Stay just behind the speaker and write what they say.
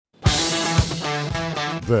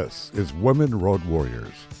This is Women Road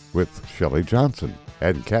Warriors with Shelley Johnson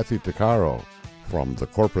and Kathy Tuccaro. From the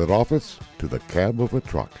corporate office to the cab of a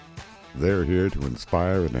truck, they're here to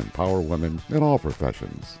inspire and empower women in all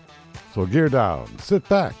professions. So gear down, sit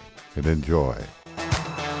back, and enjoy.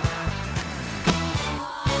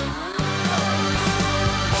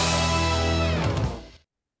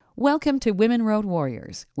 Welcome to Women Road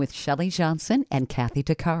Warriors with Shelley Johnson and Kathy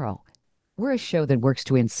Tuccaro. We're a show that works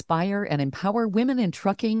to inspire and empower women in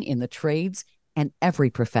trucking, in the trades, and every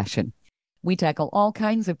profession. We tackle all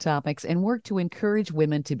kinds of topics and work to encourage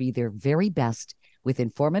women to be their very best with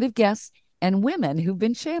informative guests and women who've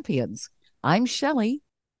been champions. I'm Shelley.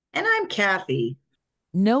 And I'm Kathy.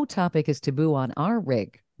 No topic is taboo on our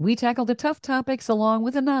rig. We tackle the tough topics along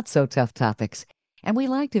with the not-so-tough topics. And we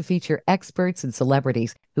like to feature experts and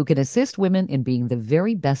celebrities who can assist women in being the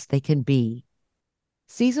very best they can be.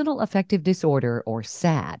 Seasonal affective disorder, or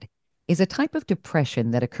SAD, is a type of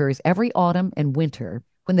depression that occurs every autumn and winter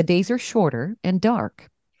when the days are shorter and dark.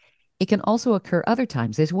 It can also occur other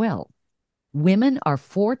times as well. Women are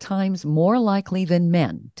 4 times more likely than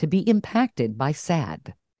men to be impacted by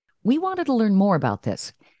SAD. We wanted to learn more about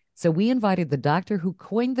this, so we invited the doctor who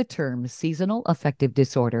coined the term seasonal affective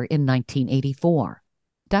disorder in 1984.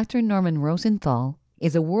 Dr. Norman Rosenthal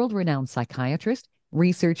is a world-renowned psychiatrist,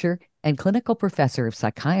 researcher, and clinical professor of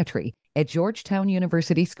psychiatry at Georgetown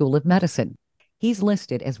University School of Medicine. He's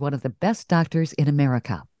listed as one of the best doctors in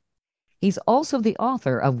America. He's also the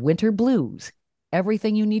author of Winter Blues,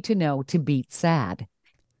 Everything You Need to Know to Beat SAD.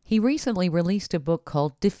 He recently released a book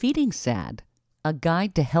called Defeating SAD, A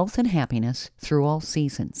Guide to Health and Happiness Through All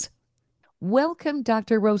Seasons. Welcome,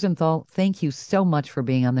 Dr. Rosenthal. Thank you so much for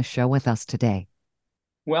being on the show with us today.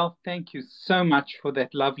 Well, thank you so much for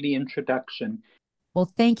that lovely introduction. Well,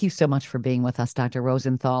 thank you so much for being with us, Dr.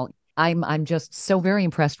 Rosenthal. I'm just so very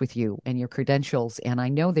impressed with you and your credentials, and I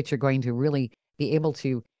know that you're going to really be able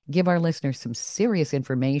to give our listeners some serious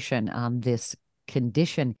information on this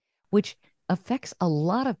condition, which affects a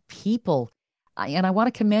lot of people. And I want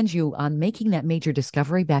to commend you on making that major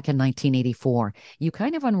discovery back in 1984. You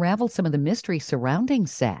kind of unraveled some of the mystery surrounding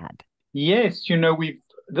SAD. Yes,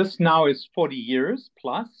 this now is 40 years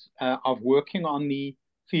plus of working on the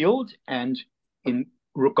field and in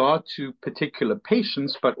regard to particular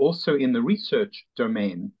patients, but also in the research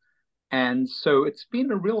domain. And so it's been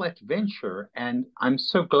a real adventure, and I'm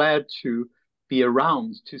so glad to be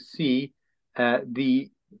around to see the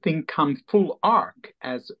thing come full arc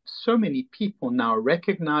as so many people now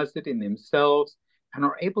recognize it in themselves and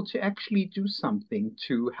are able to actually do something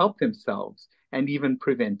to help themselves and even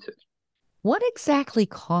prevent it. What exactly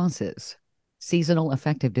causes seasonal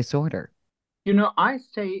affective disorder? I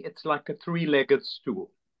say it's like a 3-legged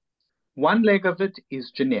stool. One leg of it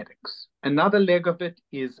is genetics. Another leg of it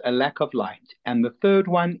is a lack of light. And the third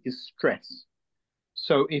one is stress.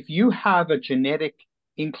 So if you have a genetic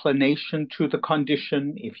inclination to the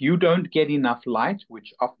condition, if you don't get enough light,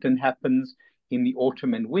 which often happens in the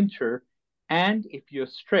autumn and winter, and if you're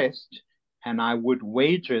stressed, and I would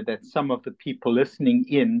wager that some of the people listening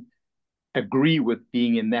in agree with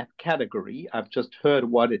being in that category. I've just heard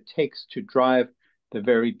what it takes to drive the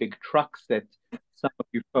very big trucks that some of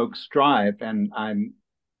you folks drive, and I'm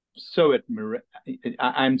so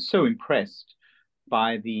impressed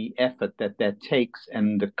by the effort that takes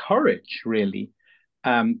and the courage, really.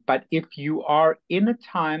 But if you are in a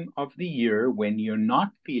time of the year when you're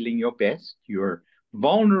not feeling your best, you're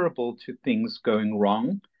vulnerable to things going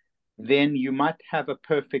wrong, then you might have a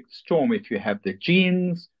perfect storm if you have the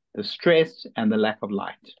genes, the stress, and the lack of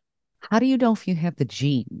light. How do you know if you have the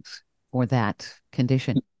genes for that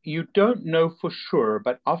condition? You don't know for sure,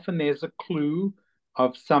 but often there's a clue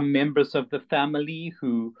of some members of the family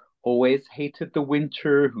who always hated the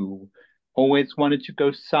winter, who always wanted to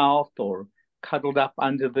go south or cuddled up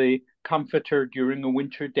under the comforter during a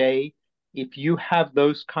winter day. If you have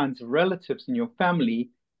those kinds of relatives in your family,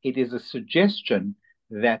 it is a suggestion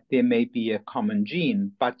that there may be a common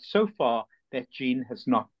gene, but so far that gene has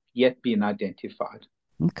not yet been identified.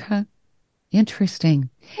 Okay. Interesting.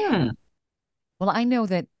 Well, I know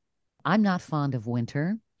that I'm not fond of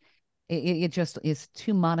winter. It just is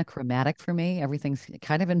too monochromatic for me. Everything's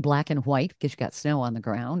kind of in black and white because you got snow on the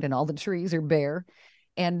ground and all the trees are bare.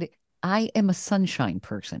 And I am a sunshine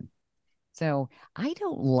person. So I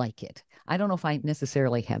don't like it. I don't know if I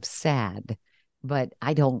necessarily have SAD, but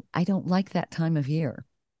I don't like that time of year.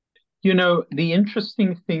 The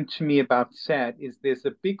interesting thing to me about SAD is there's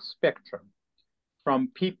a big spectrum from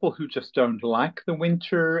people who just don't like the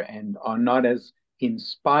winter and are not as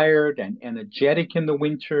inspired and energetic in the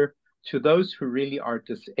winter to those who really are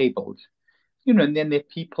disabled. and then there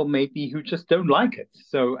are people maybe who just don't like it.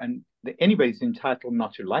 So, and anybody's entitled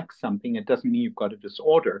not to like something. It doesn't mean you've got a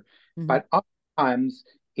disorder, Mm-hmm. but oftentimes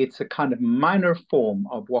it's a kind of minor form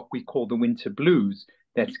of what we call the winter blues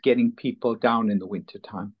that's getting people down in the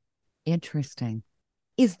wintertime. Interesting.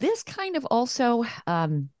 Is this kind of also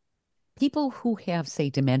people who have, say,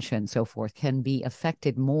 dementia and so forth can be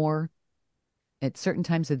affected more at certain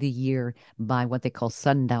times of the year by what they call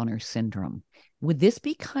sundowner syndrome? Would this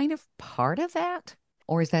be kind of part of that?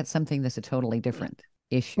 Or is that something that's a totally different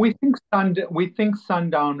issue? We think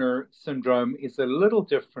sundowner syndrome is a little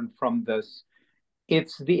different from this.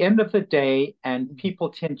 It's the end of the day, and people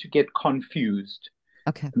tend to get confused.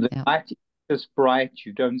 Okay. The Yeah. light is bright,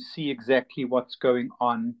 you don't see exactly what's going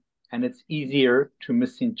on, and it's easier to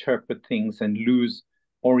misinterpret things and lose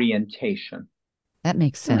orientation. That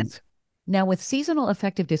makes sense. Now, with seasonal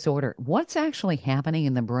affective disorder, what's actually happening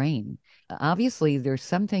in the brain? Obviously, there's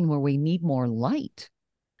something where we need more light.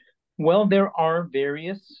 Well, there are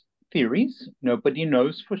various theories. Nobody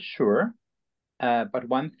knows for sure. But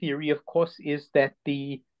one theory, of course, is that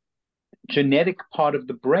the genetic part of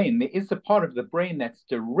the brain, there is a part of the brain that's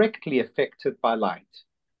directly affected by light.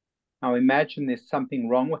 Now imagine there's something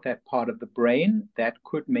wrong with that part of the brain that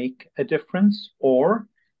could make a difference, or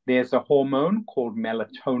there's a hormone called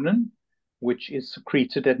melatonin, which is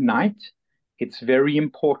secreted at night. It's very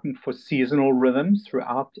important for seasonal rhythms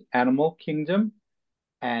throughout the animal kingdom,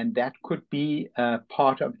 and that could be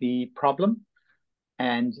part of the problem.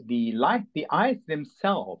 And the light, the eyes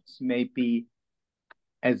themselves may be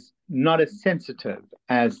as not as sensitive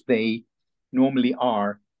as they normally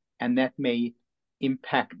are, and that may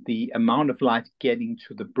impact the amount of light getting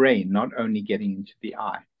to the brain, not only getting into the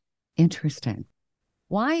eye. Interesting.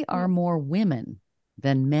 Why are more women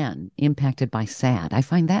than men impacted by SAD? I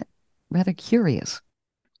find that rather curious.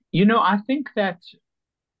 I think that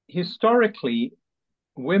historically,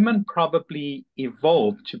 women probably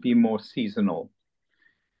evolved to be more seasonal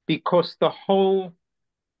because the whole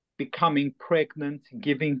becoming pregnant,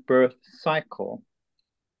 giving birth cycle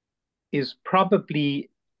is probably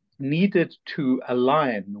needed to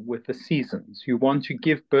align with the seasons. You want to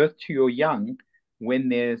give birth to your young when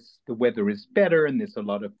the weather is better and there's a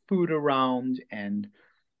lot of food around, and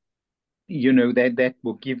that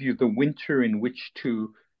will give you the winter in which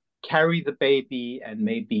to carry the baby and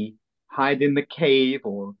maybe hide in the cave.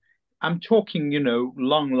 Or I'm talking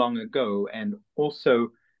long long ago, and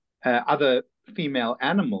also other female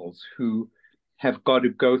animals who have got to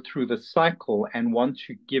go through the cycle and want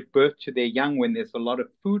to give birth to their young when there's a lot of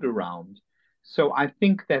food around. So I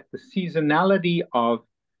think that the seasonality of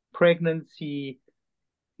pregnancy,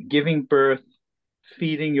 giving birth,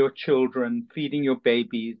 feeding your children, feeding your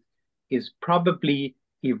babies is probably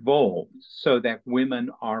evolved so that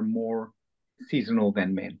women are more seasonal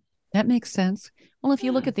than men. That makes sense. Well, if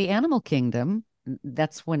you look at the animal kingdom,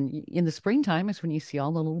 that's when in the springtime is when you see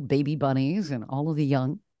all the little baby bunnies and all of the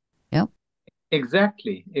young. Yep.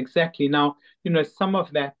 Exactly, exactly. Now, some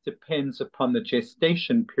of that depends upon the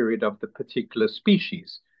gestation period of the particular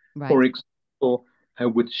species. For Right. example,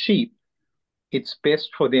 with sheep, it's best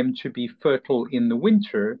for them to be fertile in the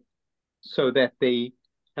winter so that they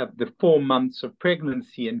have the 4 months of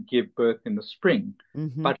pregnancy and give birth in the spring.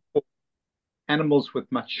 Mm-hmm. But for animals with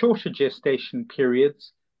much shorter gestation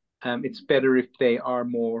periods, it's better if they are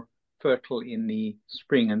more fertile in the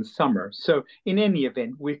spring and summer. So, in any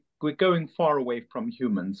event, we're going far away from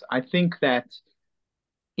humans. I think that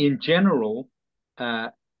in general, uh,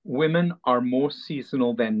 women are more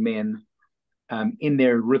seasonal than men in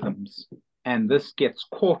their rhythms. And this gets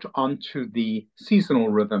caught onto the seasonal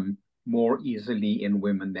rhythm more easily in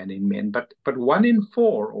women than in men. But 1 in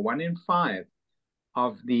 4 or 1 in 5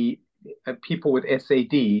 of the people with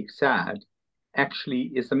S.A.D,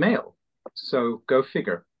 actually is a male. So go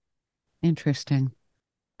figure. Interesting.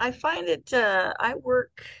 I find it, I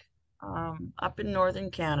work up in northern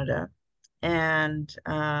Canada, and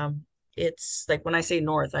it's like when I say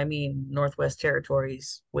north, I mean Northwest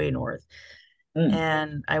Territories, way north. Mm.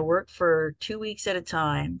 And I work for 2 weeks at a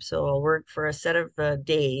time. So I'll work for a set of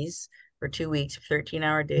days for 2 weeks,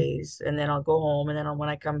 13-hour days, and then I'll go home. And then when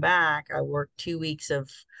I come back, I work 2 weeks of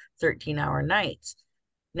 13-hour nights.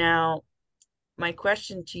 Now, my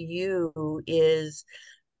question to you is,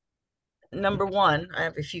 number one, I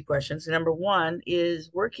have a few questions. Number one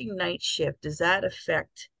is, working night shift, does that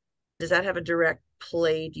have a direct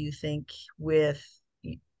play, do you think, with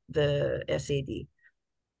the SAD?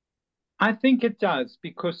 I think it does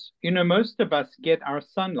because, most of us get our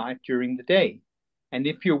sunlight during the day. And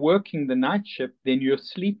if you're working the night shift, then you're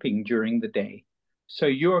sleeping during the day. So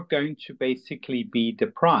you're going to basically be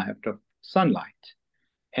deprived of sunlight.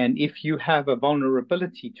 And if you have a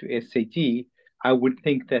vulnerability to SAD, I would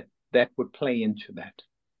think that that would play into that.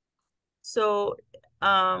 So,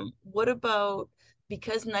 what about,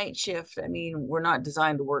 because night shift, I mean, we're not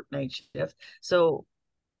designed to work night shift. So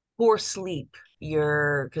poor sleep,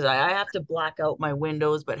 because I have to black out my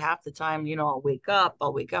windows, but half the time, I'll wake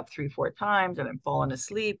up three, four times and I'm falling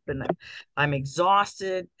asleep and I'm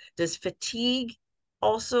exhausted. Does fatigue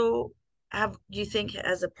also do you think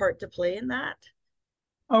has a part to play in that?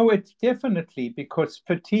 Oh, it's definitely, because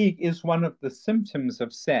fatigue is one of the symptoms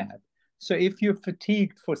of SAD. So if you're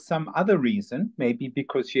fatigued for some other reason, maybe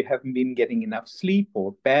because you haven't been getting enough sleep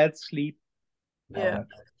or bad sleep, Yeah.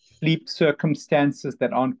 sleep circumstances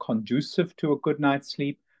that aren't conducive to a good night's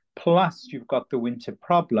sleep, plus you've got the winter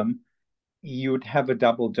problem, you'd have a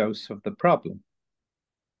double dose of the problem.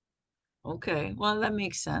 Okay. Well, that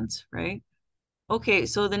makes sense, right? Okay.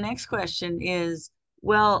 So the next question is,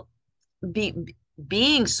 well, be,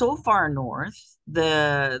 being so far north,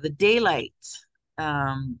 the daylight,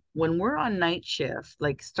 when we're on night shift,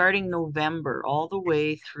 like starting November all the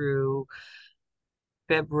way through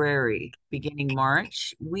February, beginning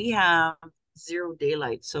March, we have zero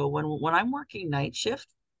daylight. So when I'm working night shift,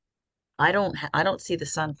 I don't see the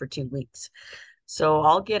sun for 2 weeks. So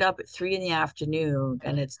I'll get up at 3 in the afternoon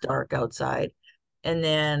and it's dark outside. And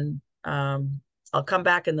then I'll come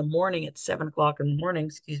back in the morning at 7 o'clock in the morning,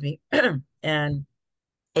 excuse me, and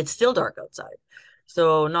it's still dark outside.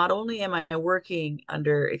 So not only am I working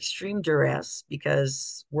under extreme duress,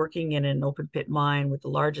 because working in an open pit mine with the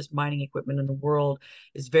largest mining equipment in the world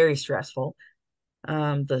is very stressful.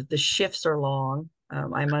 The shifts are long.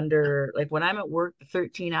 I'm under, like, when I'm at work, the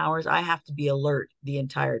 13 hours, I have to be alert the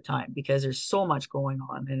entire time because there's so much going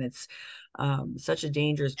on, and it's such a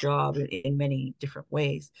dangerous job in many different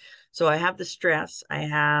ways. So I have the stress.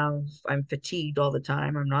 I'm fatigued all the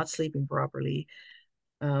time. I'm not sleeping properly.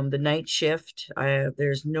 The night shift,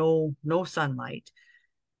 there's no sunlight.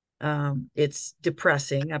 It's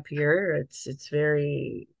depressing up here.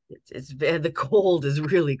 The cold is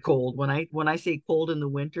really cold. When I say cold in the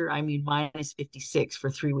winter, I mean -56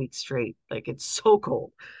 for 3 weeks straight. Like, it's so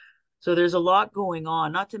cold. So there's a lot going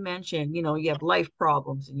on. Not to mention, you have life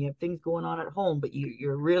problems and you have things going on at home, but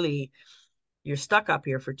you're stuck up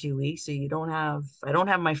here for 2 weeks. So I don't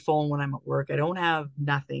have my phone when I'm at work. I don't have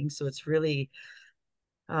nothing. So it's really,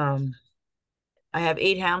 um, I have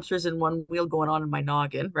 8 hamsters in one wheel going on in my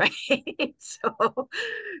noggin, right? So,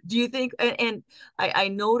 do you think? And I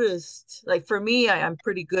noticed, like, for me, I'm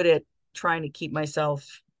pretty good at trying to keep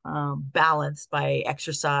myself balanced by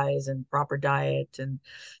exercise and proper diet, and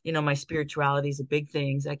my spirituality is a big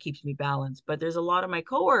thing. So that keeps me balanced. But there's a lot of my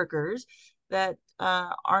coworkers that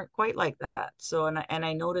aren't quite like that. So, and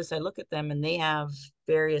I notice, I look at them and they have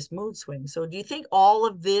various mood swings. So, do you think all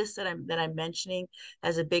of this that I'm mentioning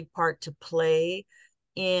has a big part to play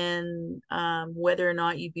in whether or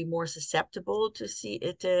not you'd be more susceptible to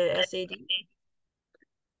SAD?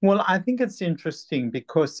 Well, I think it's interesting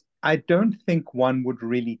because I don't think one would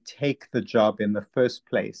really take the job in the first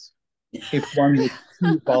place if one was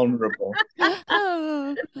too vulnerable.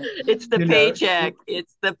 It's the You know, paycheck.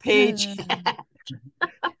 It's the paycheck.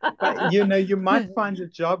 but you might find a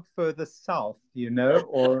job further south,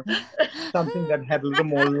 or something that had a little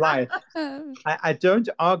more life. I don't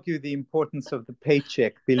argue the importance of the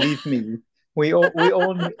paycheck. Believe me, we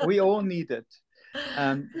all need it.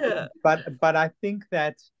 Yeah. But I think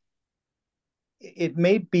that it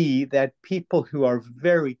may be that people who are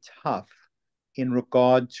very tough in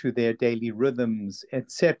regard to their daily rhythms,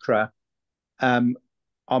 etc., um,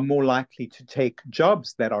 are more likely to take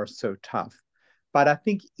jobs that are so tough. But I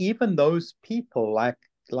think even those people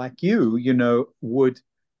like you, would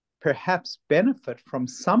perhaps benefit from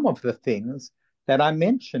some of the things that I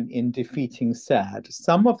mentioned in defeating SAD,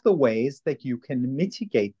 some of the ways that you can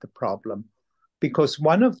mitigate the problem. Because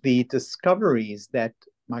one of the discoveries that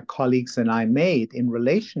my colleagues and I made in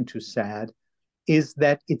relation to SAD is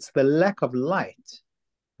that it's the lack of light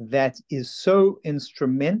that is so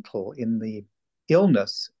instrumental in the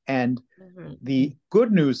illness. And Mhm. the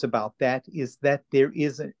good news about that is that there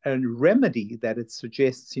is a remedy that it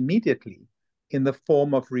suggests immediately in the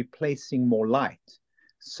form of replacing more light.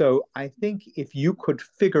 So I think if you could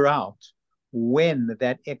figure out when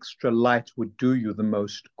that extra light would do you the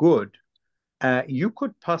most good, you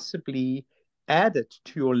could possibly add it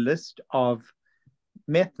to your list of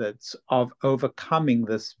methods of overcoming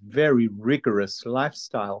this very rigorous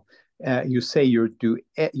lifestyle. You say you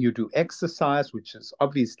do exercise, which is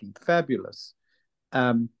obviously fabulous.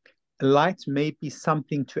 Um, Light may be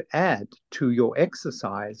something to add to your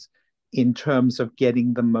exercise in terms of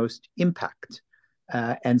getting the most impact,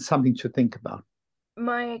 and something to think about.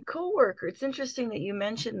 My coworker, it's interesting that you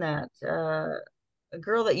mentioned that. A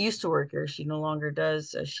girl that used to work here, she no longer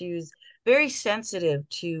does. She was very sensitive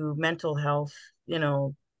to mental health,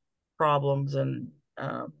 problems and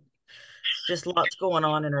just lots going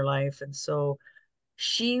on in her life. And so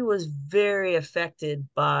she was very affected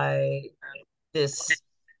by this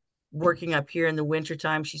working up here in the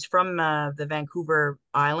wintertime. She's from the Vancouver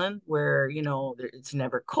Island where, it's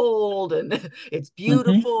never cold and it's Mm-hmm.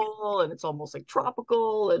 beautiful and it's almost like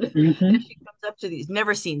tropical. And then Mm-hmm. she comes up to these,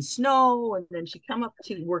 never seen snow. And then she come up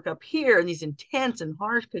to work up here in these intense and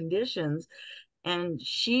harsh conditions. And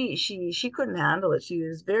she couldn't handle it. She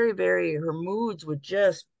was very, very, her moods would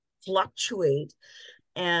just fluctuate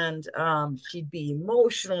and she'd be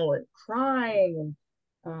emotional and crying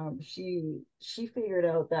and she figured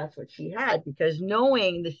out that's what she had because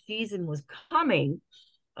knowing the season was coming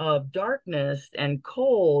of darkness and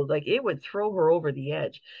cold, like it would throw her over the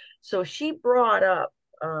edge. So she brought up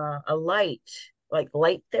a light, like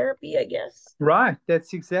light therapy, I guess. Right.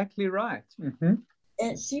 That's exactly right. Mm-hmm.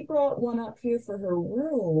 And she brought one up here for her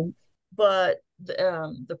room, but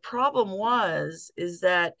the problem is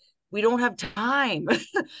that we don't have time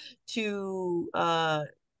to I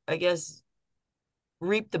guess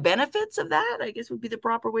reap the benefits of that, I guess would be the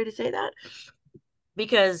proper way to say that.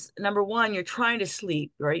 Because number one, you're trying to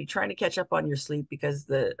sleep, right? You're trying to catch up on your sleep because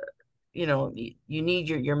you need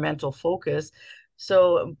your mental focus.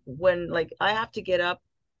 So when like I have to get up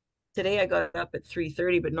today, I got up at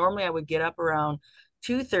 3:30, but normally I would get up around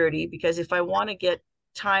 2:30 because if I want to get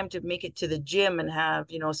time to make it to the gym and have,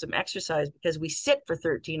 some exercise because we sit for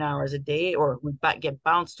 13 hours a day or we get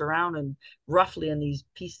bounced around and roughly in these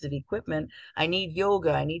pieces of equipment, I need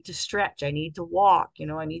yoga, I need to stretch, I need to walk,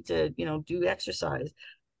 I need to, do exercise.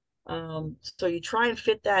 So you try and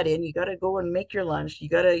fit that in. You got to go and make your lunch. You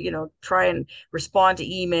got to, try and respond to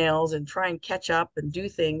emails and try and catch up and do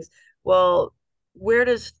things. Well, where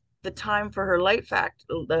does the time for her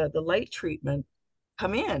the light treatment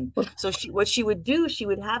come in? So what she would do, she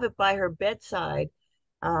would have it by her bedside,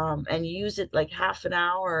 and use it like half an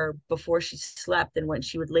hour before she slept, and when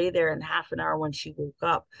she would lay there, and half an hour when she woke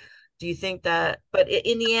up. Do you think that? But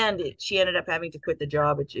in the end, she ended up having to quit the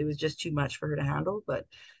job. It was just too much for her to handle. But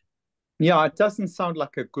Yeah, it doesn't sound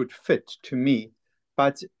like a good fit to me,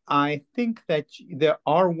 but I think that there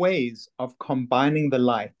are ways of combining the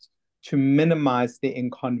light to minimize the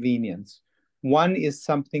inconvenience. One is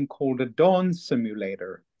something called a dawn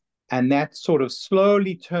simulator, and that sort of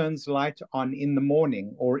slowly turns light on in the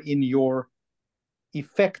morning or in your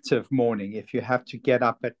effective morning. If you have to get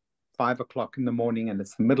up at 5 o'clock in the morning and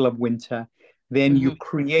it's the middle of winter, then you mhm.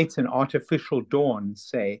 create an artificial dawn,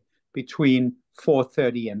 say between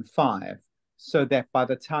 4:30 and 5, so that by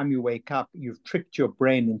the time you wake up, you've tricked your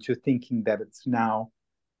brain into thinking that it's now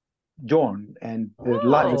dawn and the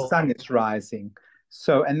Oh, sun is rising.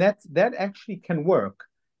 So, and that actually can work.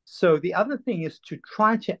 So the other thing is to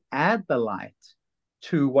try to add the light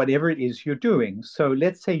to whatever it is you're doing. So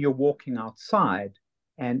let's say you're walking outside,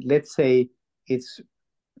 and let's say it's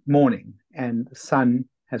morning and the sun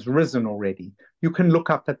has risen already. You can look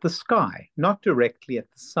up at the sky, not directly at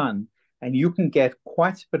the sun, and you can get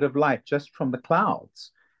quite a bit of light just from the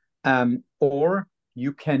clouds. Or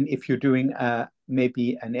you can, if you're doing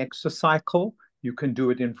maybe an exercycle, you can do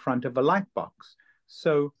it in front of a light box.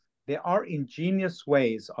 So there are ingenious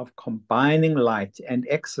ways of combining light and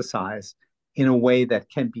exercise in a way that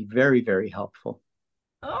can be very, very helpful.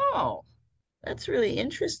 oh, that's really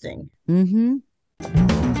interesting. Mm-hmm.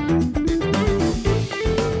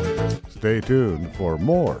 Stay tuned for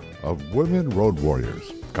more of Women Road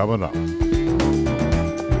Warriors coming up.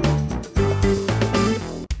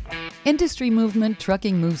 Industry movement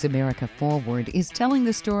Trucking Moves America Forward is telling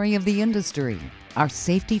the story of the industry. Our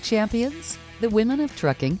safety champions, the women of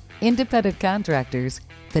trucking, independent contractors,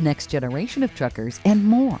 the next generation of truckers, and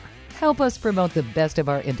more. Help us promote the best of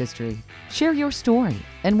our industry. Share your story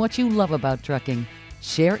and what you love about trucking.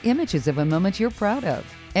 Share images of a moment you're proud of.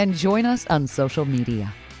 And join us on social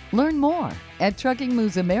media. Learn more at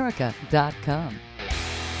truckingmovesamerica.com.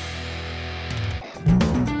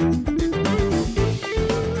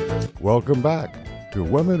 Welcome back to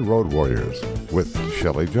Women Road Warriors with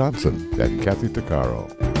Shelley Johnson and Kathy Tuccaro.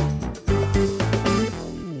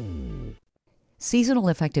 Seasonal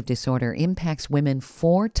affective disorder impacts women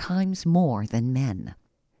 4 times more than men.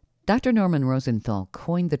 Dr. Norman Rosenthal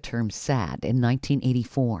coined the term SAD in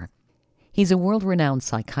 1984. He's a world-renowned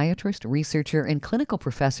psychiatrist, researcher, and clinical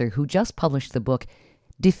professor who just published the book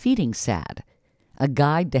Defeating SAD, A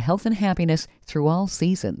Guide to Health and Happiness Through All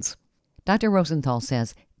Seasons. Dr. Rosenthal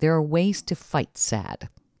says there are ways to fight SAD.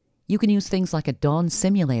 You can use things like a dawn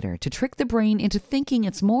simulator to trick the brain into thinking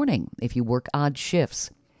it's morning if you work odd shifts.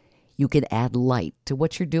 You can add light to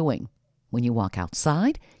what you're doing. When you walk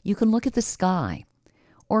outside, you can look at the sky.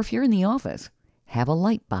 Or if you're in the office, have a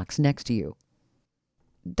light box next to you.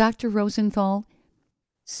 Dr. Rosenthal,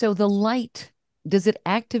 so the light, does it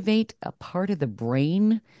activate a part of the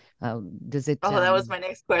brain? Does it? Oh, that was my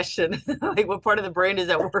next question. Like, what part of the brain does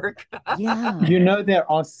that work? Yeah. You know, there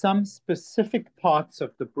are some specific parts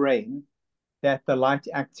of the brain that the light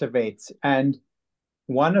activates. And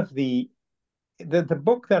one of the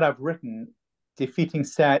book that I've written, Defeating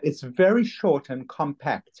SAD, it's very short and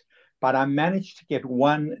compact, but I managed to get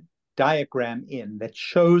one diagram in that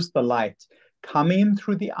shows the light coming in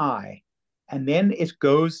through the eye, and then it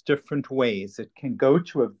goes different ways. It can go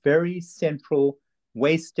to a very central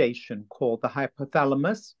way station called the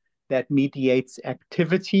hypothalamus that mediates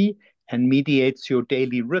activity and mediates your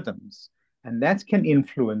daily rhythms, and that can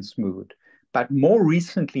influence mood. But more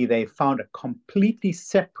recently, they found a completely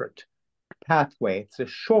separate pathway. It's a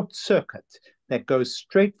short circuit that goes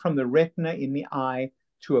straight from the retina in the eye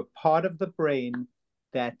to a part of the brain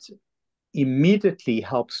that immediately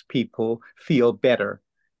helps people feel better.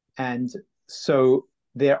 And so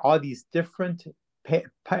there are these different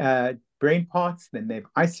brain parts, then they've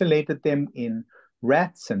isolated them in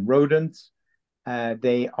rats and rodents.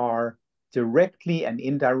 They are directly and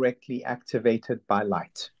indirectly activated by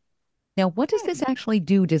light. Now, what does this actually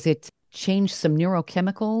do? Does it change some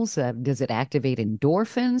neurochemicals? Does it activate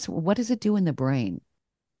endorphins? What does it do in the brain?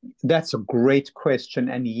 That's a great question.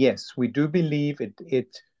 And yes, we do believe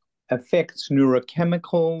it affects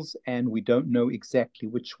neurochemicals, and we don't know exactly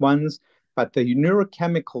which ones, but the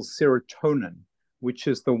neurochemical serotonin, which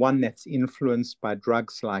is the one that's influenced by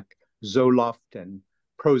drugs like Zoloft and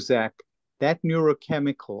Prozac, that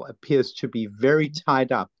neurochemical appears to be very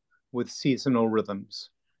tied up with seasonal rhythms.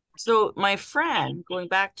 So my friend, going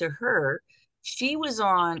back to her, she was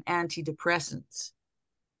on antidepressants.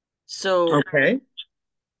 So Okay.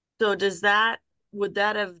 so would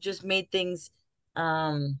that have just made things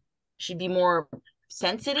she'd be more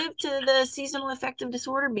sensitive to the seasonal affective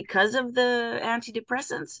disorder because of the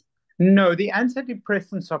antidepressants? No, the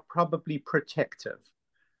antidepressants are probably protective.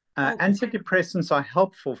 Okay. Antidepressants are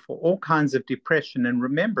helpful for all kinds of depression. And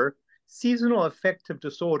remember, seasonal affective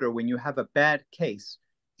disorder, when you have a bad case,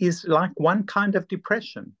 is like one kind of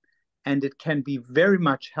depression, and it can be very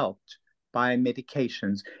much helped by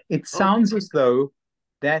medications. It Okay. sounds as though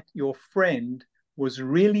that your friend was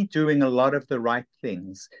really doing a lot of the right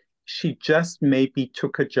things. She just maybe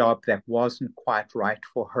took a job that wasn't quite right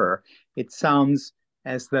for her. It sounds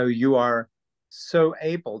as though you are so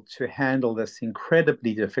able to handle this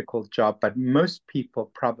incredibly difficult job, but most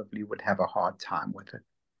people probably would have a hard time with it.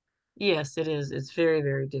 Yes, it is. It's very,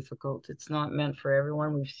 very difficult. It's not meant for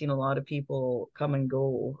everyone. We've seen a lot of people come and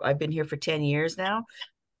go. I've been here for 10 years now,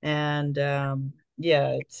 and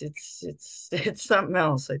yeah, it's it's something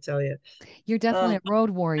else, I tell you. You're definitely Um, a road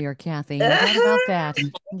warrior, Kathy. No doubt about that.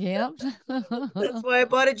 Yep. that's why I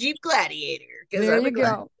bought a Jeep Gladiator, because There I'm you a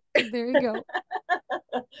glad. go. There you go.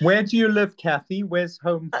 Where do you live, Kathy? Where's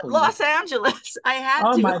home for you? Los Angeles. I had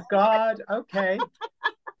Oh to. my God. Okay.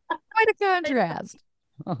 Quite a contrast.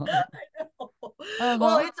 Well,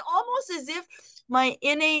 Uh-huh. it's almost as if my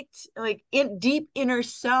innate, like in deep inner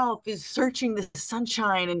self is searching the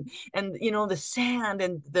sunshine and the sand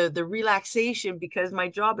and the relaxation because my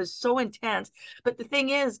job is so intense. But the thing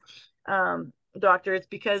is, doctor, it's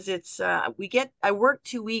because it's I work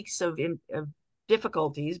 2 weeks of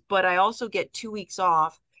difficulties, but I also get 2 weeks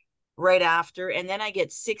off right after, and then I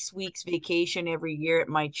get 6 weeks vacation every year at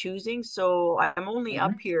my choosing. So I'm only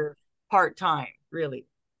up Mhm. here part time, really.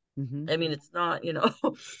 Hmm. I mean, it's not,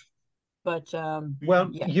 but Well,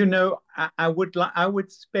 yeah. I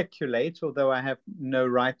would speculate, although I have no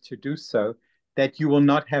right to do so, that you will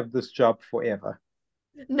not have this job forever.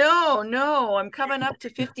 No, no, I'm coming up to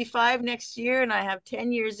 55 next year and I have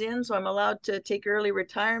 10 years in, so I'm allowed to take early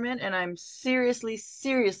retirement and I'm seriously,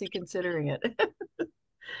 seriously considering it.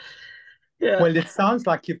 Yeah, Well, it sounds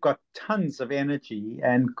like you've got tons of energy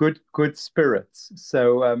and good spirits. So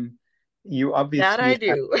you that I obviously have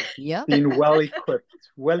do. Yep. been well equipped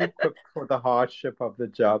for the hardship of the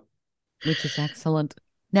job. Which is excellent.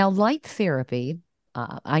 Now, light therapy,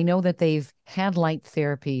 I know that they've had light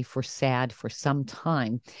therapy for SAD for some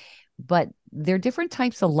time, but there are different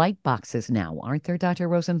types of light boxes now, aren't there, Dr.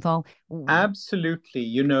 Rosenthal? Absolutely.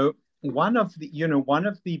 One of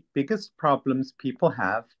the biggest problems people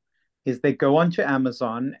have is they go onto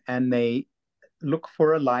Amazon and they look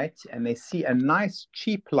for a light and they see a nice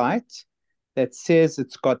cheap light that says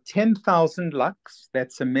it's got 10,000 lux.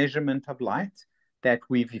 That's a measurement of light. that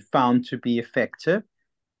we've found to be effective,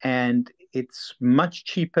 and it's much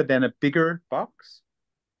cheaper than a bigger box.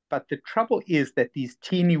 But the trouble is that these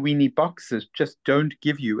teeny weeny boxes just don't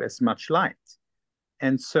give you as much light.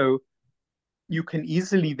 And so you can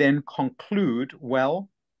easily then conclude, well,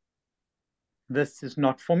 this is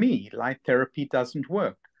not for me. Light therapy doesn't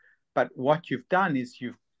work. But what you've done is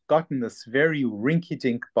you've gotten this very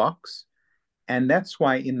rinky-dink box. And that's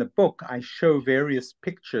why in the book, I show various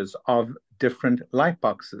pictures of different light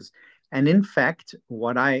boxes. And in fact,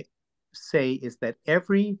 what I say is that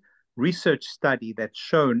every research study that's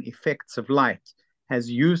shown effects of light has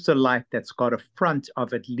used a light that's got a front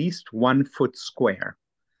of at least 1 foot square.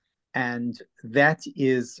 And that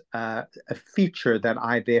is a feature that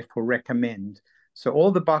I therefore recommend. So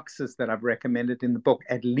all the boxes that I've recommended in the book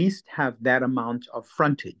at least have that amount of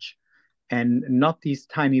frontage and not these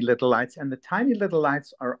tiny little lights. And the tiny little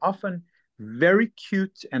lights are often very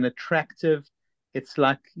cute and attractive. It's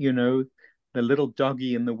like, the little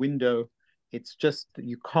doggy in the window. It's just that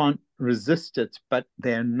you can't resist it, but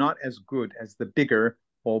they're not as good as the bigger,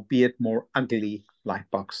 albeit more ugly light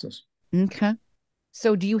boxes. Okay.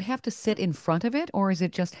 So do you have to sit in front of it, or is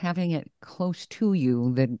it just having it close to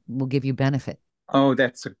you that will give you benefit? Oh,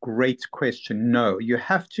 that's a great question. No, you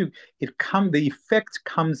have to, the effect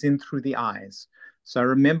comes in through the eyes. So I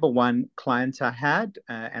remember one client I had,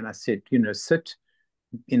 and I said, sit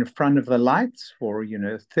in front of the lights for,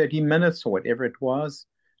 30 minutes or whatever it was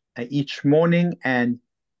each morning. And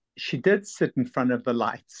she did sit in front of the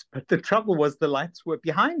lights, but the trouble was the lights were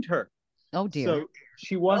behind her. Oh, dear. So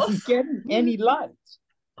she wasn't getting any light.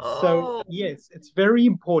 So, Oh, yes, it's very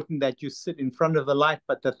important that you sit in front of the light,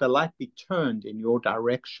 but that the light be turned in your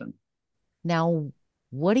direction. Now,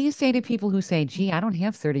 what do you say to people who say, gee, I don't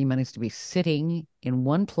have 30 minutes to be sitting in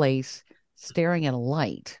one place staring at a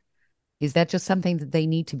light? Is that just something that they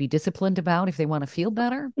need to be disciplined about if they want to feel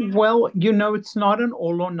better? Well, it's not an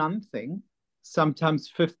all or none thing.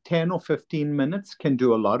 Sometimes 10 or 15 minutes can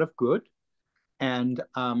do a lot of good. And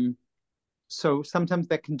so sometimes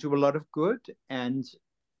that can do a lot of good. And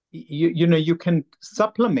you can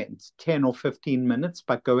supplement 10 or 15 minutes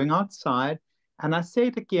by going outside. And I say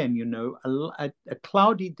it again, a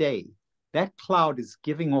cloudy day, that cloud is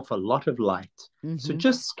giving off a lot of light. Mm-hmm. So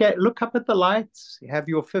just look up at the lights, have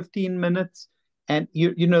your 15 minutes. And,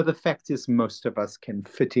 the fact is most of us can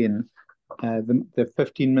fit in. The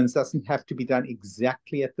 15 minutes doesn't have to be done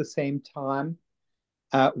exactly at the same time.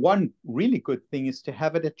 One really good thing is to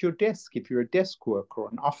have it at your desk if you're a desk worker or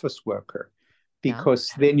an office worker, because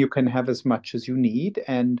then you can have as much as you need.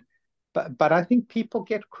 But I think people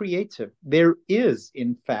get creative. There is,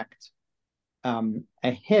 in fact,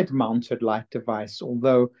 a head-mounted light device,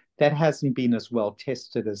 although that hasn't been as well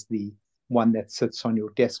tested as the one that sits on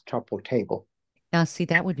your desktop or table. Now, see,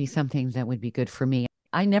 that would be something that would be good for me.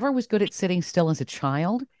 I never was good at sitting still as a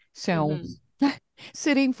child, so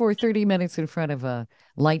sitting for 30 minutes in front of a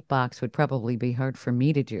light box would probably be hard for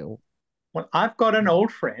me to do. Well, I've got an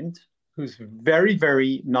old friend who's very,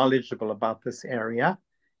 very knowledgeable about this area.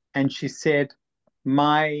 And she said,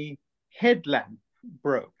 my headlamp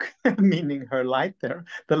broke, meaning her light there,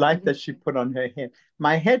 the light that she put on her head.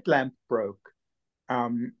 My headlamp broke.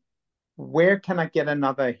 Where can I get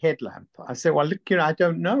another headlamp? I said, well, look, I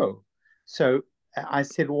don't know. So I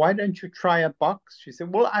said, why don't you try a box? She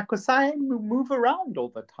said, well, because I move around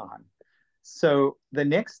all the time. So the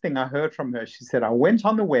next thing I heard from her, she said, I went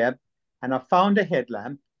on the web and I found a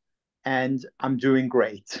headlamp and I'm doing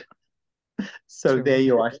great. So Terrific. there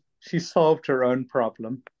you are. She solved her own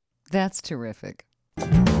problem. That's terrific.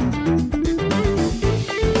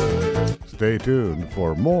 Stay tuned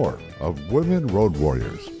for more of Women Road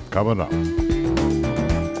Warriors coming up.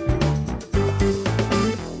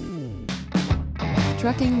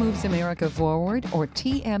 Trucking Moves America Forward, or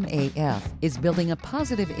TMAF, is building a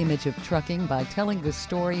positive image of trucking by telling the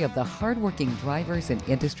story of the hardworking drivers and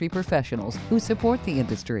industry professionals who support the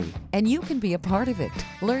industry. And you can be a part of it.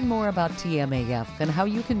 Learn more about TMAF and how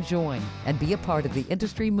you can join and be a part of the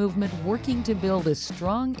industry movement working to build a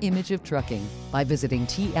strong image of trucking by visiting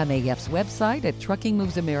TMAF's website at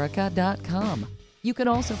truckingmovesamerica.com. You can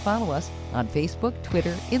also follow us on Facebook,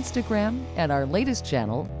 Twitter, Instagram, and our latest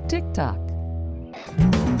channel, TikTok.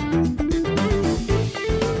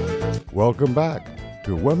 Welcome back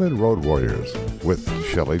to Women Road Warriors with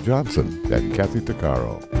Shelley Johnson and Kathy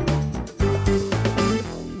Tuccaro.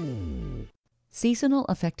 Seasonal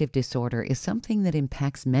affective disorder is something that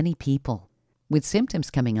impacts many people, with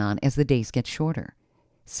symptoms coming on as the days get shorter.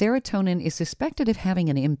 Serotonin is suspected of having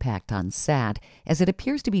an impact on S.A.D, as it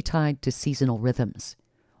appears to be tied to seasonal rhythms.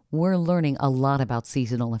 We're learning a lot about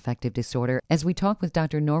seasonal affective disorder as we talk with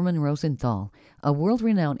Dr. Norman Rosenthal, a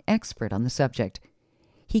world-renowned expert on the subject.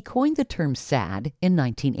 He coined the term SAD in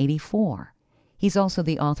 1984. He's also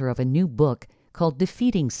the author of a new book called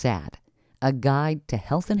Defeating SAD, A Guide to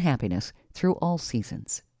Health and Happiness Through All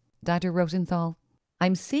Seasons. Dr. Rosenthal,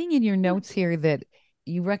 I'm seeing in your notes here that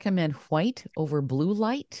you recommend white over blue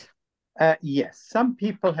light. Yes, some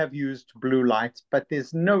people have used blue light, but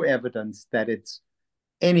there's no evidence that it's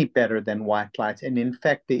any better than white light. And in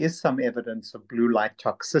fact, there is some evidence of blue light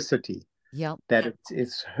toxicity, Yep. that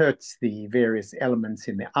it hurts the various elements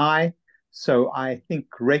in the eye. So I think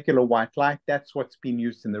regular white light, that's what's been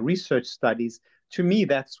used in the research studies. To me,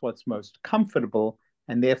 that's what's most comfortable,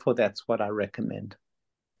 and therefore that's what I recommend.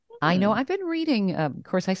 I know I've been reading, of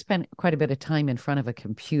course, I spent quite a bit of time in front of a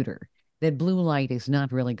computer, that blue light is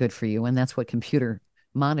not really good for you, and that's what computer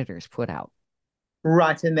monitors put out.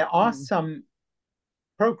 Right, and there are some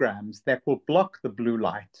programs that will block the blue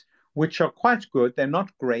light, which are quite good. They're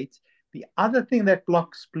not great. The other thing that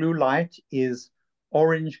blocks blue light is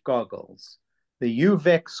orange goggles. The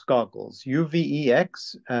UVEX goggles,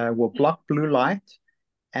 UVEX, will block blue light.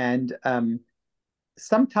 And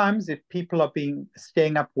sometimes if people are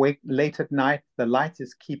staying up late at night, the light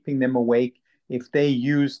is keeping them awake. If they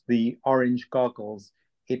use the orange goggles,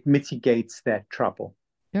 it mitigates that trouble.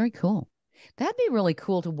 Very cool. That'd be really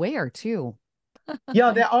cool to wear too.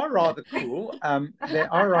 Yeah, they are rather cool. They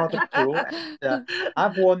are rather cool. And,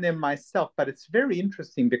 I've worn them myself, but it's very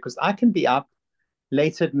interesting because I can be up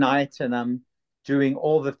late at night and I'm doing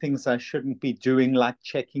all the things I shouldn't be doing, like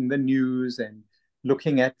checking the news and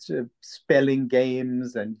looking at spelling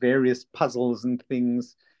games and various puzzles and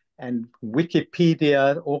things and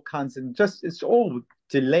Wikipedia, all kinds of it's all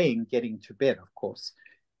delaying getting to bed, of course.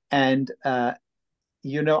 And I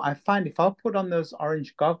find if I'll put on those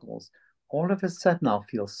orange goggles, all of a sudden I'll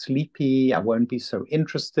feel sleepy. I won't be so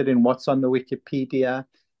interested in what's on the Wikipedia.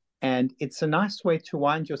 And it's a nice way to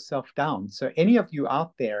wind yourself down. So, any of you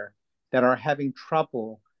out there that are having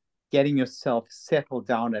trouble getting yourself settled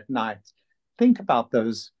down at night, think about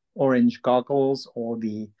those orange goggles or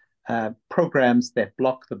the programs that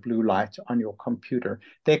block the blue light on your computer.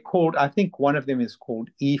 They're called, I think one of them is called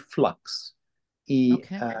eFlux,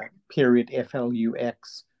 period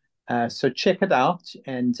FLUX. So check it out.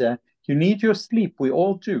 And you need your sleep. We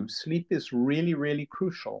all do. Sleep is really, really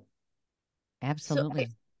crucial. Absolutely.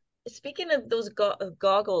 So, speaking of those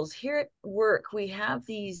goggles, here at work, we have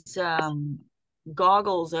these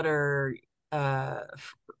goggles that are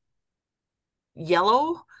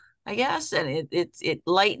yellow, I guess, and it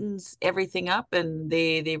lightens everything up, and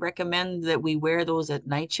they recommend that we wear those at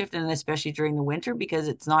night shift, and especially during the winter because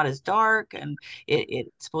it's not as dark, and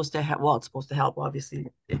it's supposed to it's supposed to help. Obviously,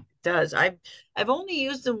 it does. I've only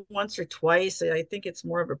used them once or twice. I think it's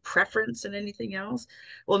more of a preference than anything else.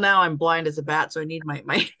 Well, now I'm blind as a bat, so I need my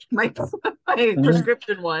my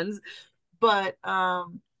prescription ones. But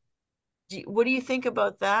what do you think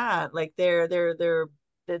about that? Like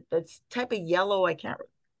that's type of yellow. I can't.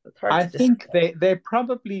 It's hard I to think they're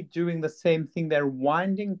probably doing the same thing. They're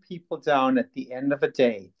winding people down at the end of a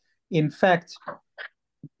day. In fact,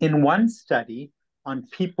 in one study on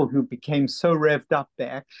people who became so revved up they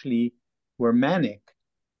actually were manic,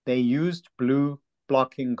 they used blue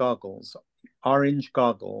blocking goggles, orange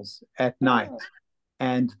goggles at night,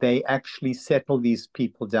 and they actually settled these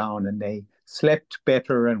people down and they slept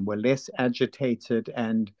better and were less agitated.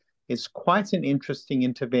 And it's quite an interesting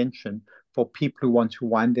intervention for people who want to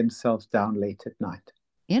wind themselves down late at night.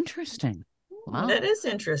 Interesting. Wow. That is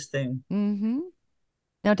interesting. Mm-hmm.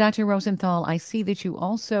 Now, Dr. Rosenthal, I see that you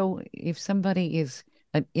also, if somebody is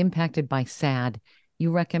impacted by SAD,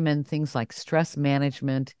 you recommend things like stress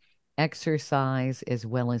management, exercise, as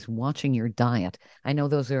well as watching your diet. I know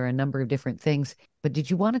those are a number of different things, but did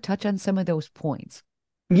you want to touch on some of those points?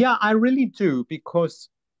 Yeah, I really do, because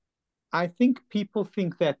I think people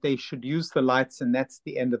think that they should use the lights and that's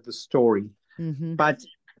the end of the story. Mm-hmm. But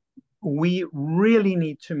we really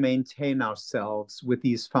need to maintain ourselves with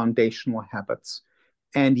these foundational habits.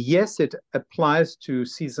 And yes, it applies to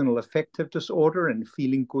seasonal affective disorder and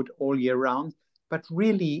feeling good all year round, but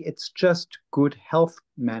really it's just good health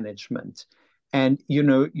management. And,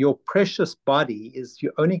 your precious body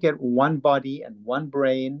you only get one body and one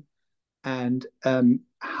brain, and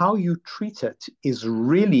how you treat it is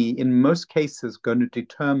really, in most cases, going to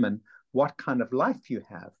determine what kind of life you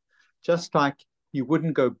have. Just like you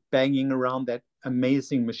wouldn't go banging around that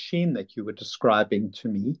amazing machine that you were describing to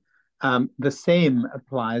me. The same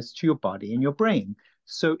applies to your body and your brain.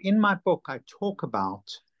 So in my book, I talk about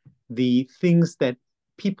the things that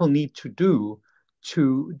people need to do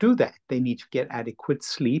to do that. They need to get adequate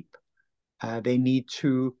sleep. They need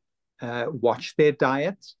to watch their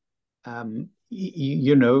diet,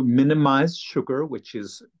 minimize sugar, which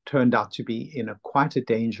is turned out to be quite a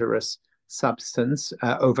dangerous substance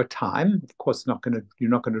over time. Of course, you're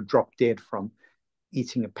not going to drop dead from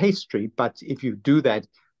eating a pastry, but if you do that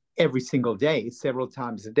every single day, several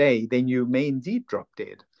times a day, then you may indeed drop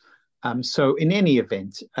dead. So in any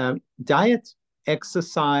event, diet,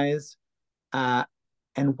 exercise,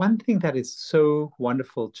 and one thing that is so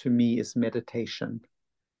wonderful to me is meditation.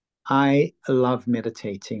 I love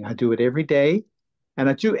meditating. I do it every day. And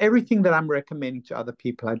I do everything that I'm recommending to other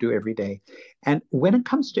people, I do every day. And when it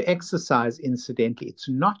comes to exercise, incidentally, it's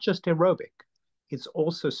not just aerobic, it's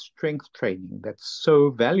also strength training that's so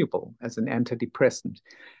valuable as an antidepressant.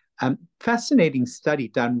 Fascinating study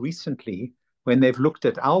done recently when they've looked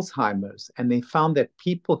at Alzheimer's, and they found that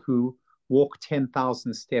people who walk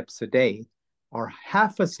 10,000 steps a day are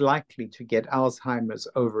half as likely to get Alzheimer's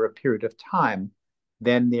over a period of time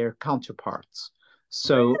than their counterparts.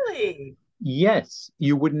 So, Really? yes,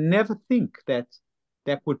 you would never think that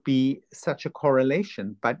that would be such a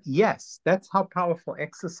correlation. But yes, that's how powerful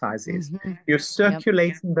exercise is. Mm-hmm. You're Yep.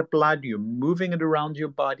 circulating the blood, you're moving it around your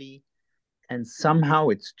body, and somehow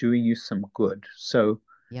it's doing you some good. So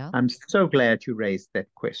Yeah. I'm so glad you raised that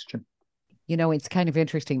question. It's kind of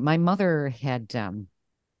interesting. My mother had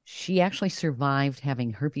she actually survived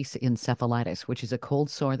having herpes encephalitis, which is a cold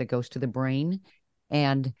sore that goes to the brain.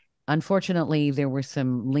 And unfortunately, there were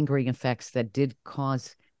some lingering effects that did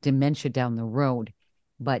cause dementia down the road.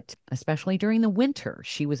 But especially during the winter,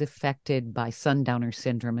 she was affected by sundowner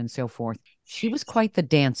syndrome and so forth. She was quite the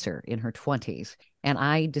dancer in her 20s. And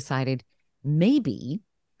I decided maybe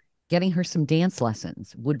getting her some dance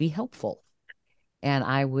lessons would be helpful. And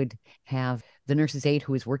I would have the nurse's aide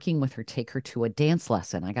who was working with her take her to a dance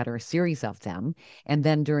lesson. I got her a series of them. And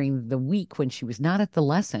then during the week when she was not at the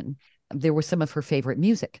lesson, there was some of her favorite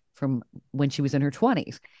music from when she was in her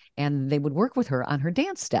 20s. And they would work with her on her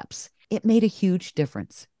dance steps. It made a huge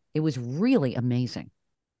difference. It was really amazing.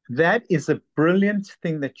 That is a brilliant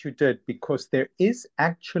thing that you did, because there is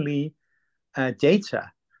actually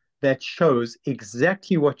data that shows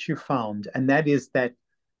exactly what you found. And that is that,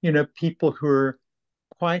 people who are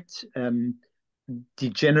quite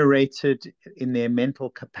degenerated in their mental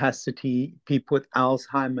capacity, people with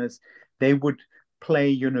Alzheimer's, they would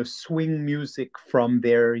play, swing music from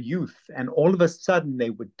their youth. And all of a sudden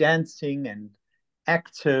they were dancing and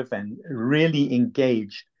active and really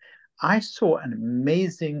engaged. I saw an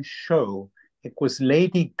amazing show. It was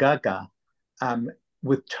Lady Gaga um,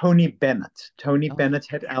 with Tony Bennett. Tony Oh, Bennett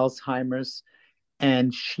had Alzheimer's,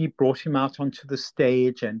 and she brought him out onto the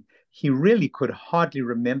stage, and he really could hardly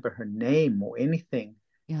remember her name or anything.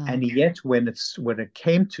 yeah. And yet, when it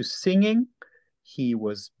came to singing, he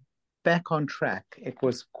was back on track. It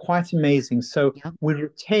was quite amazing. So Yeah. we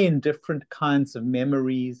retain different kinds of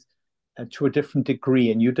memories to a different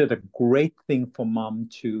degree. And you did a great thing for mom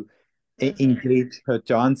to engage her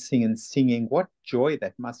dancing and singing. What joy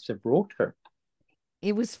that must have brought her.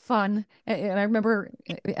 It was fun. And I remember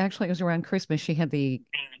actually it was around Christmas. She had the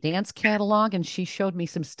dance catalog and she showed me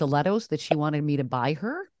some stilettos that she wanted me to buy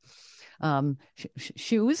her.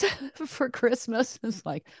 Shoes for Christmas. It's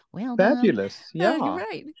like, well, mom, Fabulous. you're Yeah.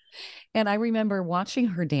 right. And I remember watching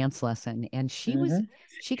her dance lesson, and Hmm.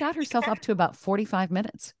 she got herself up to about 45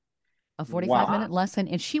 minutes, a 45-minute Wow. lesson.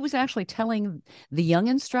 And she was actually telling the young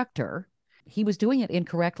instructor he was doing it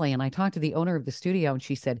incorrectly. And I talked to the owner of the studio, and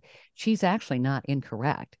she said, she's actually not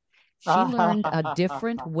incorrect. She learned a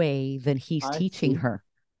different way than he's I teaching see. her.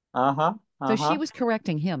 Uh-huh. So she Uh-huh. was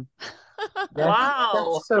correcting him. Wow.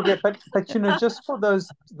 That's so good. But just for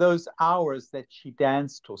those hours that she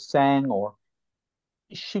danced or sang, or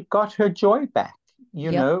she got her joy back.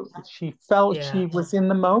 Yep. She felt Yeah. she was in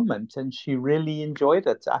the moment and she really enjoyed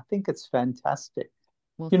it. I think it's fantastic.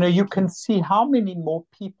 Well, You thank can you. see how many more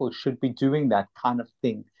people should be doing that kind of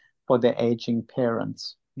thing for their aging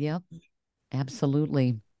parents. Yep.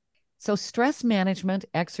 Absolutely. So, stress management,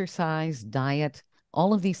 exercise, diet,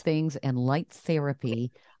 all of these things, and light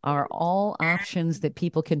therapy are all options that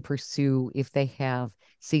people can pursue if they have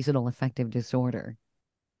seasonal affective disorder.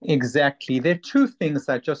 Exactly. There are two things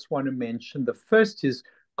I just want to mention. The first is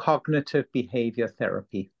cognitive behavior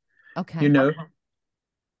therapy. You Okay. know,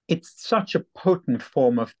 it's such a potent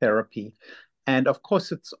form of therapy. And of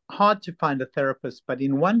course, it's hard to find a therapist, but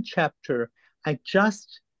in one chapter, I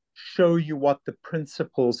just show you what the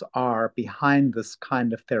principles are behind this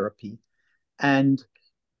kind of therapy. And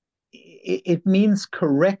it means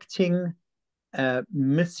correcting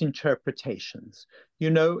misinterpretations.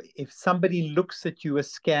 If somebody looks at you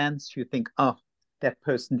askance, you think, oh, that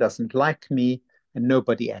person doesn't like me and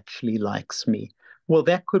nobody actually likes me. Well,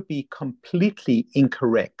 that could be completely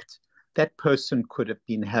incorrect. That person could have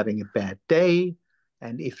been having a bad day.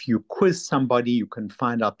 And if you quiz somebody, you can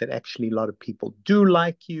find out that actually a lot of people do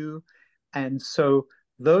like you. And so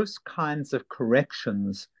those kinds of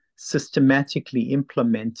corrections systematically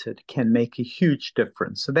implemented can make a huge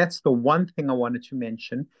difference. So that's the one thing I wanted to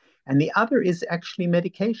mention. And the other is actually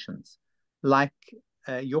medications, like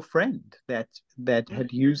your friend that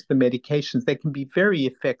had used the medications. They can be very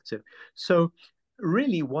effective. So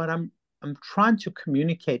really, what I'm trying to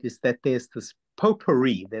communicate is that there's this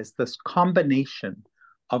potpourri, there's this combination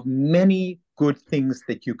of many good things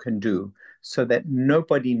that you can do so that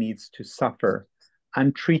nobody needs to suffer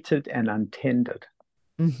untreated and untended.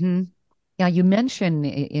 Mm-hmm. Yeah, you mention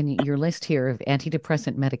in your list here of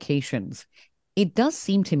antidepressant medications. It does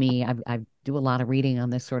seem to me, I do a lot of reading on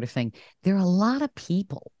this sort of thing. There are a lot of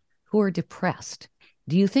people who are depressed.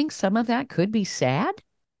 Do you think some of that could be sad?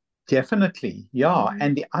 Definitely, yeah. Mhm.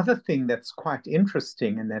 And the other thing that's quite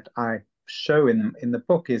interesting and that I show in the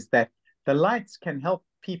book is that the lights can help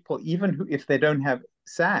people even who, if they don't have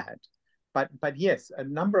SAD. But yes, a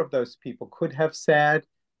number of those people could have SAD,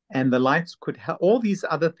 and the lights could help. All these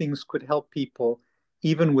other things could help people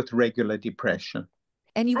even with regular depression.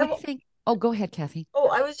 And you I would will, think, oh, go ahead, Kathy. oh,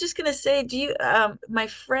 I was just gonna say, do you, my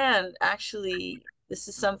friend actually, this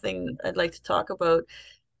is something I'd like to talk about.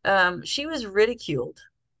 She was ridiculed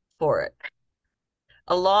for it.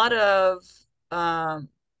 A lot of um,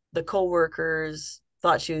 the coworkers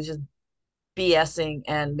thought she was just BSing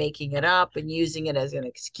and making it up and using it as an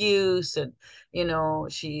excuse. And,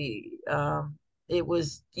 she, it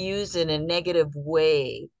was used in a negative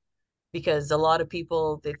way because a lot of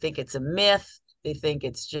people, they think it's a myth. They think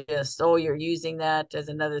it's just, oh, you're using that as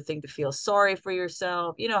another thing to feel sorry for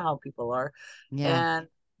yourself. You know how people are. Yeah. And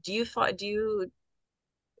do you find, do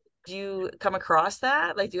you come across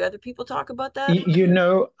that? Like, do other people talk about that?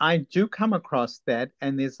 I do come across that,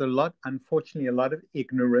 and there's unfortunately, a lot of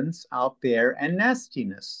ignorance out there and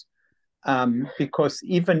nastiness. Because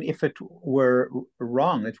even if it were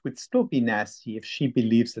wrong, it would still be nasty if she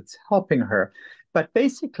believes it's helping her. But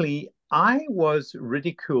basically, I was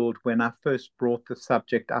ridiculed when I first brought the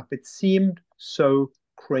subject up. It seemed so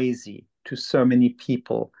crazy to so many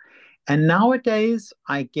people. And nowadays,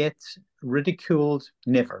 I get ridiculed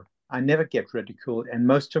never. I never get ridiculed, and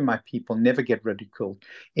most of my people never get ridiculed.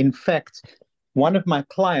 In fact, one of my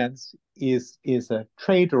clients is a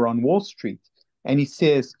trader on Wall Street, and he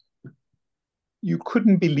says, you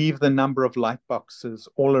couldn't believe the number of light boxes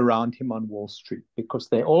all around him on Wall Street because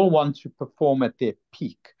they all want to perform at their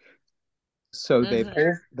peak. So Hmm.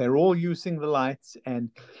 they're all using the lights. And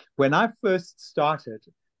when I first started,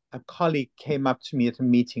 a colleague came up to me at a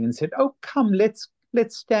meeting and said, "Oh, come, let's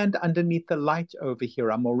stand underneath the light over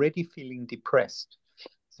here. I'm already feeling depressed."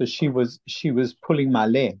 So she was pulling my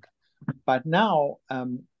leg. But now,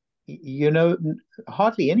 you know,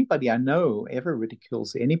 hardly anybody I know ever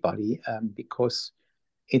ridicules anybody because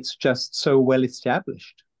it's just so well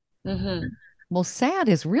established. Hmm. Well, SAD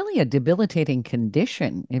is really a debilitating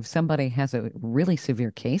condition if somebody has a really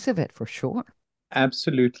severe case of it, for sure.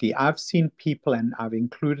 Absolutely. I've seen people, and I've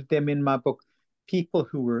included them in my book, people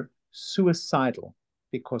who were suicidal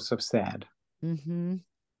because of SAD. Mm-hmm.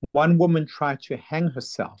 One woman tried to hang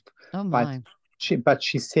herself, Oh, but my.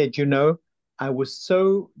 she said, I was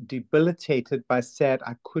so debilitated by SAD,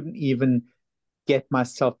 I couldn't even get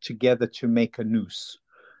myself together to make a noose.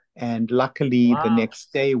 And luckily, the Wow.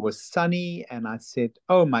 next day was sunny, and I said,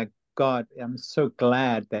 "Oh my God, I'm so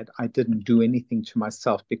glad that I didn't do anything to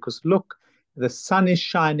myself because look, the sun is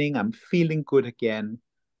shining, I'm feeling good again."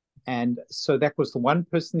 And so that was the one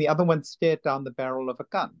person. The other one stared down the barrel of a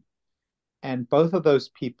gun. And both of those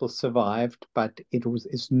people survived, but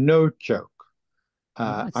it's no joke.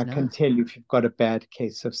 No, it's I can not. tell you if you've got a bad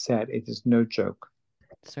case of SAD, it is no joke.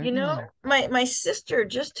 Certainly. My sister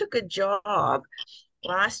just took a job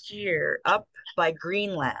last year up by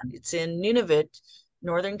Greenland. It's in Nunavut,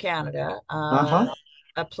 northern Canada, Uh-huh.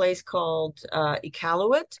 a place called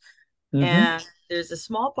Iqaluit. Mm-hmm. And there's a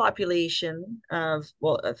small population of,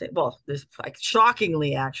 well, I think, well, there's like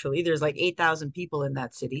shockingly, actually, there's like 8,000 people in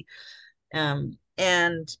that city.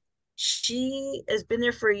 And she has been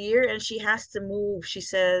there for a year and she has to move. She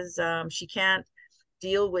says she can't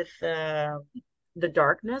deal with the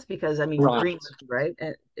darkness because, I mean, Right, Greenland, right?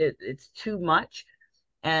 It's too much.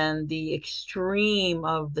 And the extreme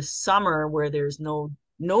of the summer where there's no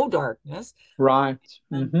darkness. right.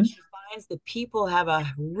 And Mm-hmm. she finds that people have a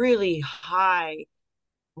really high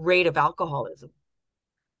rate of alcoholism.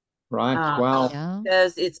 Right. Uh, Wow. Yeah.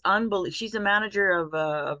 because it's unbelievable. She's a manager of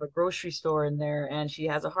a grocery store in there, and she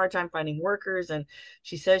has a hard time finding workers. And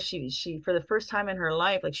she says she for the first time in her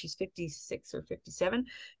life, like she's 56 or 57,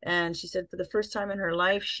 and she said for the first time in her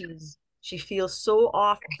life, she feels so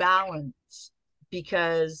off balance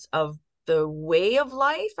because of the way of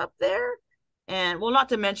life up there. And well, not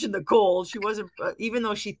to mention the cold. She wasn't, even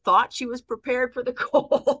though she thought she was prepared for the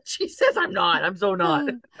cold, she says, I'm not. I'm so not.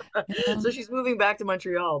 Yeah. So she's moving back to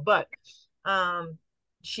Montreal. But um,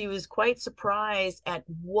 she was quite surprised at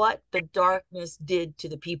what the darkness did to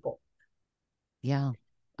the people. Yeah.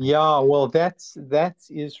 Yeah, well, that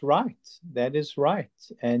is right. That is right.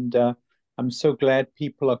 And I'm so glad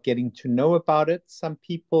people are getting to know about it. Some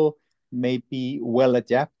people may be well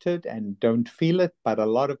adapted and don't feel it, but a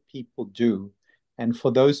lot of people do. And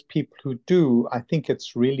for those people who do, I think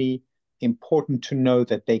it's really important to know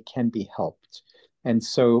that they can be helped. And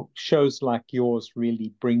so shows like yours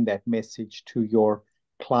really bring that message to your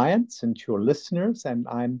clients and to your listeners. And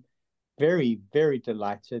I'm very, very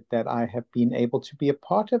delighted that I have been able to be a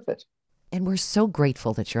part of it. And we're so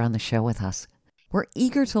grateful that you're on the show with us. We're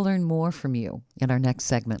eager to learn more from you in our next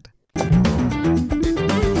segment.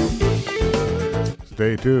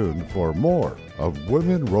 Stay tuned for more of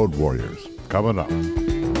Women Road Warriors coming up.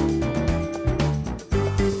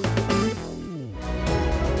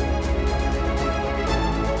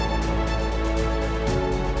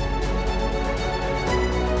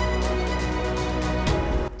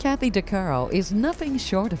 Kathy DeCaro is nothing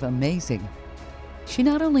short of amazing. She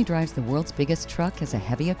not only drives the world's biggest truck as a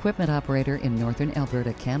heavy equipment operator in northern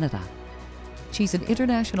Alberta, Canada. She's an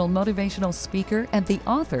international motivational speaker and the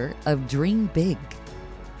author of Dream Big,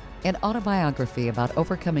 an autobiography about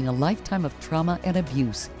overcoming a lifetime of trauma and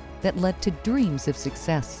abuse that led to dreams of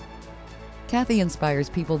success. Kathy inspires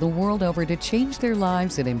people the world over to change their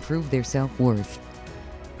lives and improve their self-worth.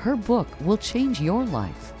 Her book will change your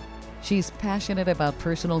life. She's passionate about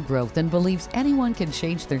personal growth and believes anyone can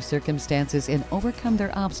change their circumstances and overcome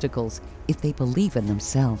their obstacles if they believe in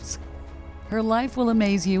themselves. Her life will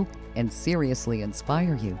amaze you and seriously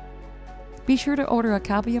inspire you. Be sure to order a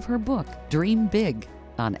copy of her book, Dream Big,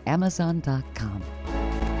 on Amazon.com.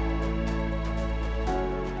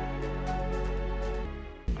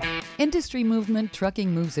 Industry movement Trucking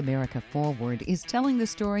Moves America Forward is telling the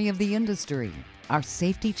story of the industry, our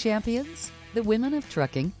safety champions, the women of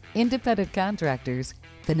trucking, independent contractors,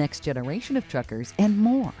 the next generation of truckers, and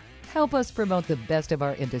more. Help us promote the best of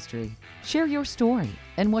our industry. Share your story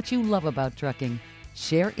and what you love about trucking.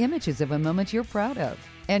 Share images of a moment you're proud of.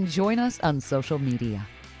 And join us on social media.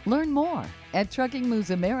 Learn more at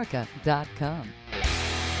truckingmovesamerica.com.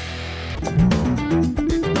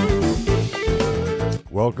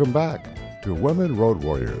 Welcome back to Women Road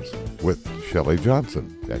Warriors with Shelley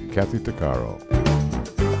Johnson and Kathy DeCaro.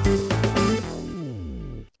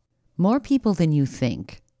 More people than you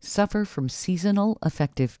think suffer from seasonal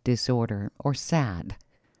affective disorder, or SAD.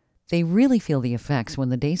 They really feel the effects when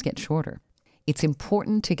the days get shorter. It's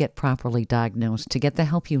important to get properly diagnosed to get the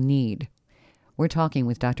help you need. We're talking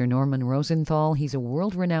with Dr. Norman Rosenthal. He's a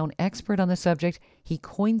world-renowned expert on the subject. He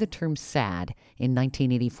coined the term SAD in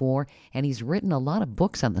 1984, and he's written a lot of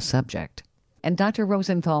books on the subject. And Dr.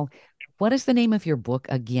 Rosenthal, what is the name of your book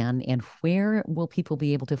again, and where will people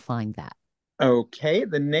be able to find that? Okay,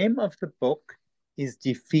 the name of the book is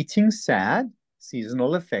Defeating SAD,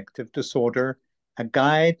 Seasonal Affective Disorder, A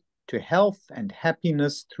Guide to Health and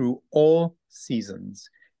Happiness Through All Seasons.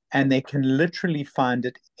 And they can literally find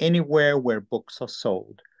it anywhere where books are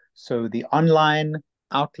sold. So the online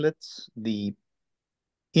outlets, the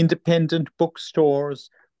independent bookstores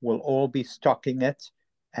will all be stocking it.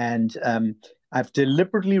 And I've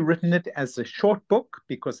deliberately written it as a short book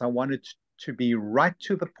because I wanted to be right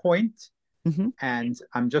to the point. Mm-hmm. And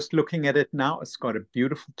I'm just looking at it now. It's got a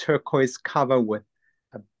beautiful turquoise cover with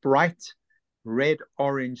a bright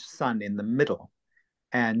red-orange sun in the middle.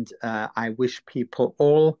 And I wish people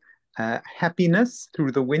all happiness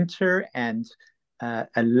through the winter and a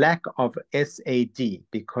lack of S.A.D.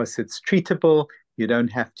 because it's treatable. You don't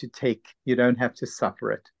have to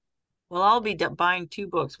suffer it. Well, I'll be buying two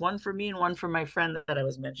books, one for me and one for my friend that I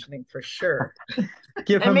was mentioning for sure.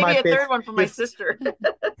 Give And him maybe my a third one for my sister.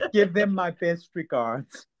 Give them my best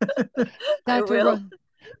regards. I will.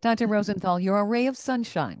 Dr. Rosenthal, you're a ray of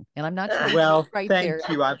sunshine, and I'm not sure. Well, right thank there.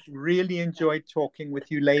 you. I've really enjoyed talking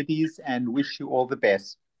with you ladies and wish you all the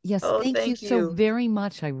best. Yes, Oh, thank you thank so you. very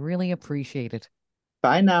much. I really appreciate it.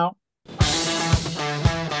 Bye now.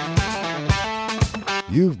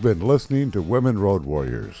 You've been listening to Women Road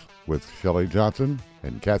Warriors with Shelley Johnson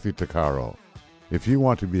and Kathy DeCaro. If you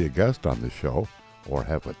want to be a guest on the show or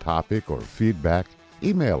have a topic or feedback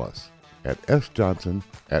email us at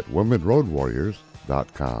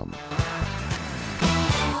sjohnson@womenroadwarriors.com.